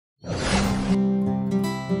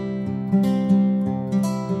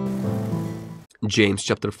James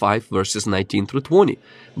chapter 5 verses 19 through 20.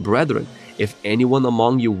 Brethren, if anyone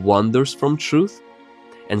among you wanders from truth,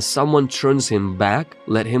 and someone turns him back,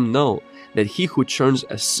 let him know that he who turns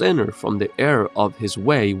a sinner from the error of his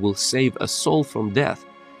way will save a soul from death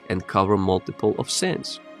and cover multiple of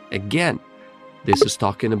sins. Again, this is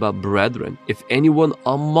talking about brethren. If anyone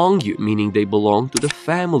among you, meaning they belong to the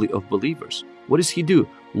family of believers, what does he do?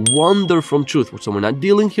 Wander from truth. So we're not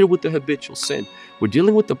dealing here with the habitual sin. We're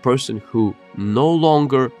dealing with the person who no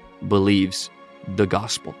longer believes the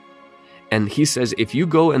gospel. And he says, if you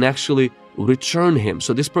go and actually return him,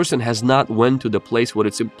 so this person has not went to the place where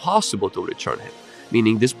it's impossible to return him,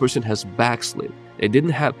 meaning this person has backslid. They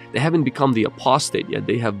haven't become the apostate yet.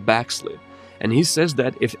 They have backslid. And he says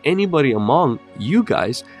that if anybody among you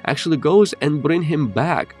guys actually goes and bring him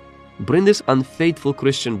back, bring this unfaithful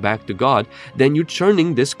Christian back to God, then you're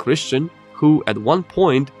turning this Christian who at one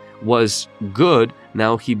point was good,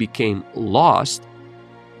 now he became lost,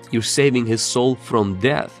 you're saving his soul from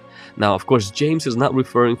death. Now, of course, James is not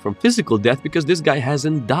referring from physical death because this guy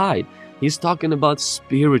hasn't died. He's talking about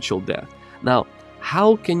spiritual death. Now,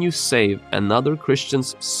 how can you save another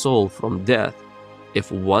Christian's soul from death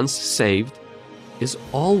if once saved is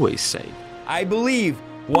always saved? I believe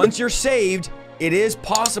once you're saved, it is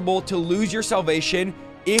possible to lose your salvation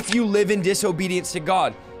if you live in disobedience to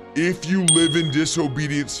God. If you live in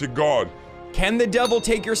disobedience to God. Can the devil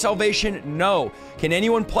take your salvation? No. Can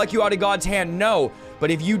anyone pluck you out of God's hand? No.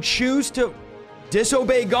 But if you choose to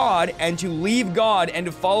disobey God and to leave God and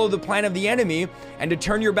to follow the plan of the enemy and to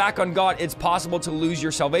turn your back on God, it's possible to lose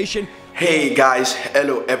your salvation. Hey guys,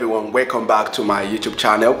 hello everyone, welcome back to my YouTube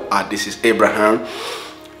channel. This is Abraham.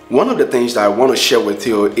 One of the things that I want to share with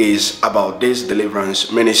you is about these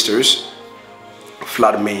deliverance ministers,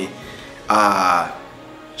 Vladimir,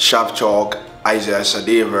 Sharp Talk, Isaiah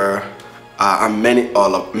Sadiver, and many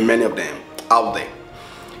of them out there.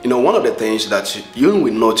 You know, one of the things that you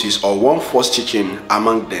will notice, or one false teaching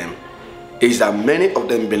among them, is that many of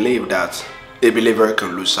them believe that a believer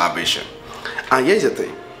can lose salvation. And here's the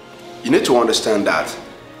thing, you need to understand that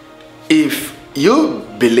if you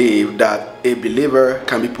believe that a believer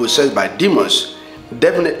can be possessed by demons,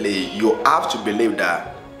 definitely you have to believe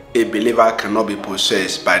that a believer cannot be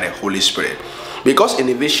possessed by the Holy Spirit. Because in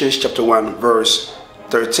Ephesians chapter 1 verse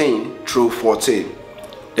 13 through 14,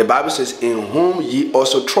 the Bible says, in whom ye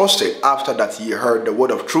also trusted after that ye heard the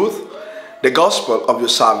word of truth, the gospel of your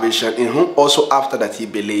salvation, in whom also after that ye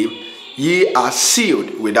believed, ye are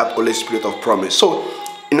sealed with that Holy Spirit of promise. So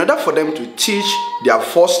in order for them to teach their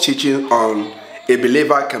false teaching on a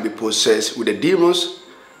believer can be possessed with the demons,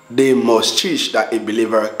 they must teach that a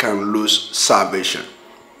believer can lose salvation.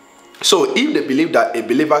 So if they believe that a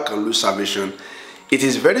believer can lose salvation, it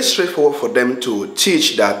is very straightforward for them to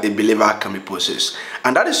teach that a believer can be possessed.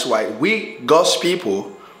 And that is why we, God's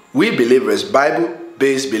people, we believers,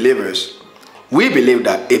 Bible-based believers, we believe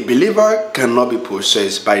that a believer cannot be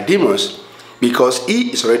possessed by demons because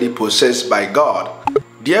he is already possessed by God.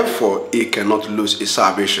 Therefore, he cannot lose his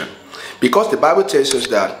salvation. Because the Bible tells us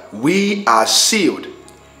that we are sealed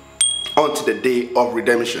unto the day of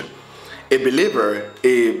redemption. A believer,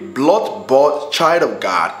 a blood-bought child of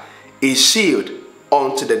God, is sealed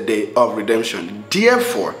unto the day of redemption.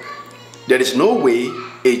 Therefore, there is no way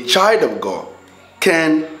a child of God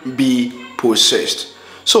can be possessed.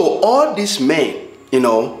 So all these men, you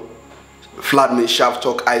know, Vladimir, Sharp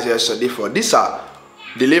Talk, Isaiah Sadiver, these are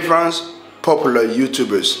deliverance popular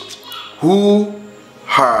YouTubers who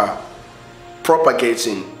are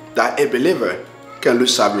propagating that a believer can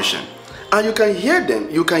lose salvation. And you can hear them,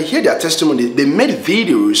 you can hear their testimony. They made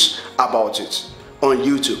videos about it on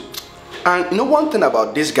YouTube. And you know one thing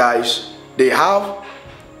about these guys, they have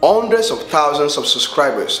hundreds of thousands of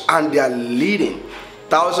subscribers and they are leading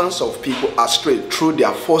thousands of people astray through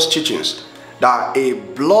their false teachings that a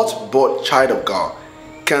blood-bought child of God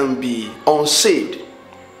can be unsaved.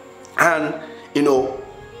 And you know,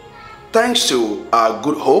 thanks to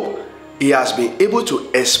Good Hope, he has been able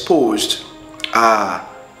to expose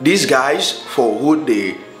these guys for who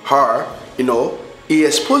they are. You know, he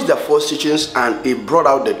exposed their false teachings and he brought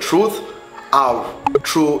out the truth out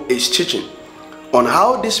through his teaching on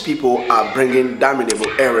how these people are bringing damnable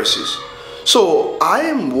heresies. So I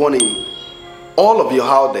am warning all of you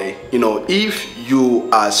out there, you know, if you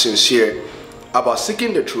are sincere about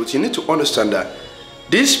seeking the truth, you need to understand that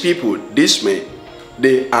these people, these men,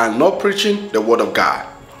 they are not preaching the word of God.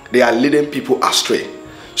 They are leading people astray.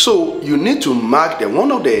 So you need to mark them.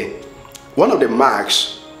 One of the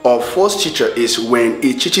marks of false teacher is when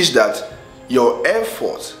he teaches that your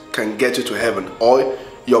effort can get you to heaven or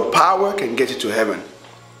your power can get you to heaven.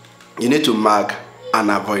 You need to mark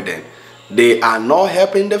and avoid them. they are not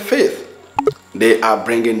helping the faith. They are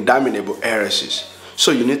bringing damnable heresies.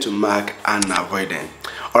 So you need to mark and avoid them.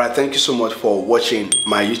 Alright, thank you so much for watching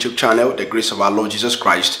my YouTube channel. The grace of our Lord Jesus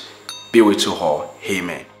Christ be with you all.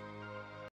 Amen.